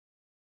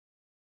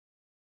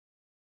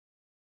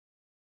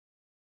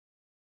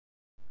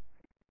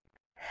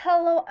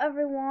Hello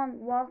everyone,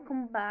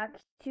 welcome back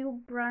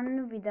to brand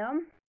new video.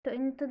 So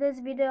in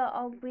today's video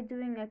I'll be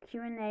doing a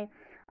Q&A.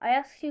 I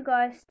asked you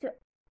guys to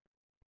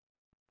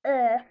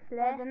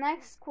the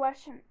next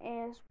question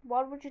is,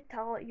 what would you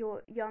tell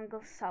your younger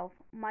self?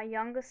 My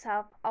younger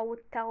self, I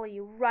would tell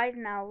you right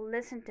now,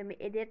 listen to me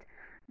idiot,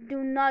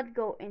 do not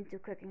go into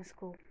cooking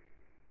school.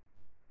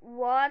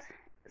 What?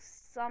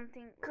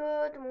 Something.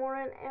 Good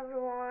morning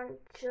everyone,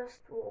 just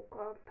woke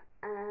up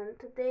and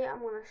today I'm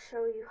gonna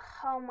show you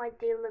how my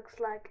day looks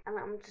like and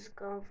I'm just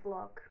gonna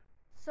vlog.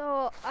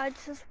 So I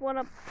just want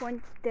to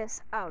point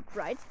this out,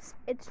 right?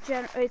 It's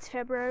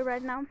February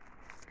right now,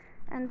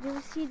 and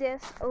you see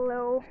this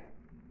little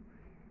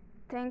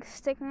thing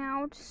sticking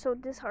out. So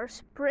these are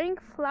spring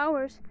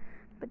flowers,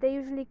 but they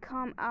usually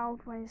come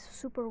out when it's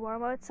super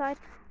warm outside.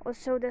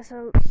 Also, there's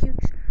a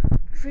huge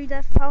tree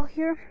that fell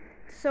here,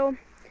 so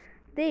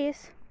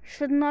these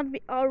should not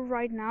be out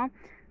right now.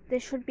 They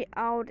should be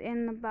out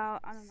in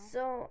about, I don't know.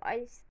 So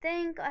I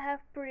think I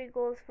have pretty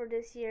goals for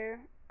this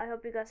year. I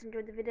hope you guys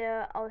enjoyed the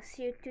video. I'll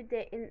see you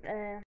today in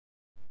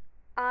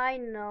I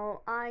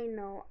know,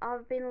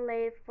 I've been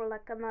late for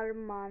like another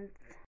month.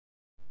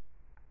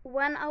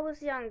 When I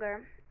was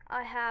younger,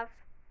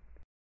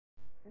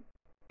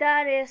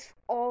 that is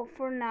all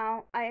for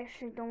now. I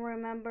actually don't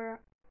remember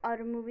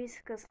other movies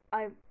because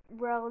I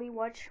rarely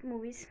watch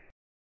movies.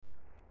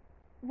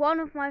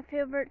 One of my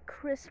favorite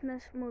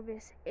Christmas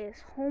movies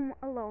is Home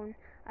Alone.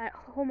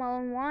 Home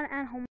Alone 1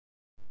 and Home.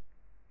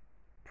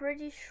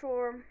 Pretty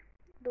sure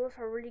those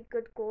are really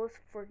good goals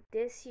for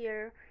this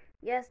year.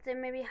 Yes, they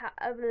maybe have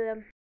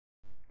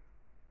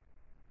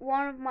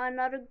one of my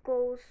other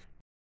goals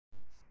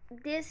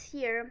this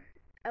year.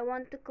 I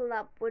want to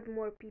collab with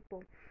more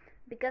people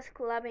because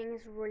collabing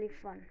is really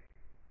fun.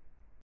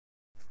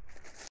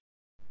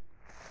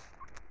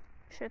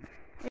 Shit.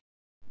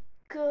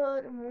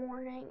 Good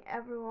morning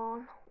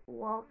everyone,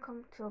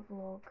 welcome to a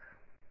vlog.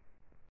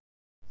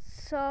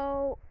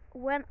 So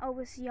when I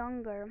was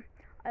younger,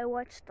 I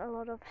watched a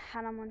lot of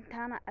Hannah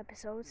Montana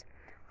episodes,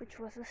 which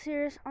was a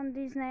series on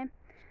Disney.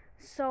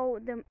 So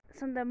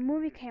the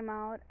movie came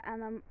out,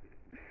 and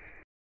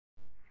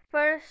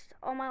First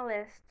on my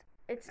list,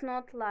 it's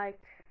not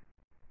like.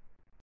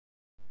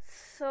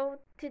 So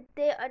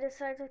today I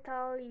decided to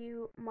tell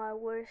you my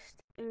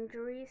worst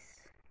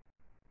injuries.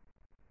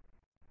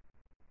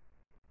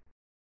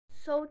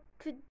 So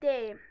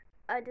today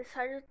I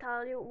decided to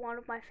tell you one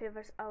of my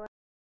favorites.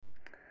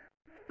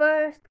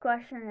 first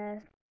question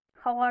is,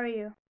 how are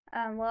you?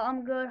 Well,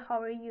 I'm good. How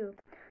are you?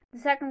 The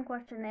second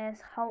question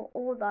is how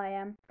old I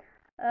am.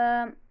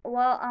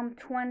 Well, I'm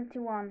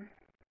 21.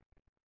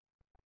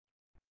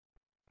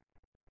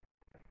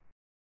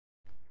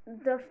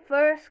 The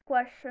first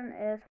question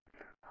is,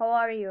 how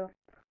are you?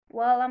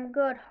 Well, I'm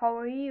good. How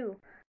are you?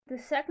 The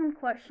second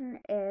question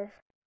is,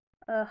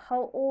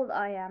 how old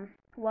I am.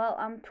 Well,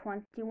 I'm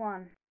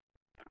 21.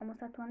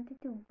 Almost at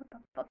 22. What the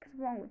fuck is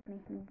wrong with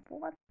me?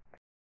 What?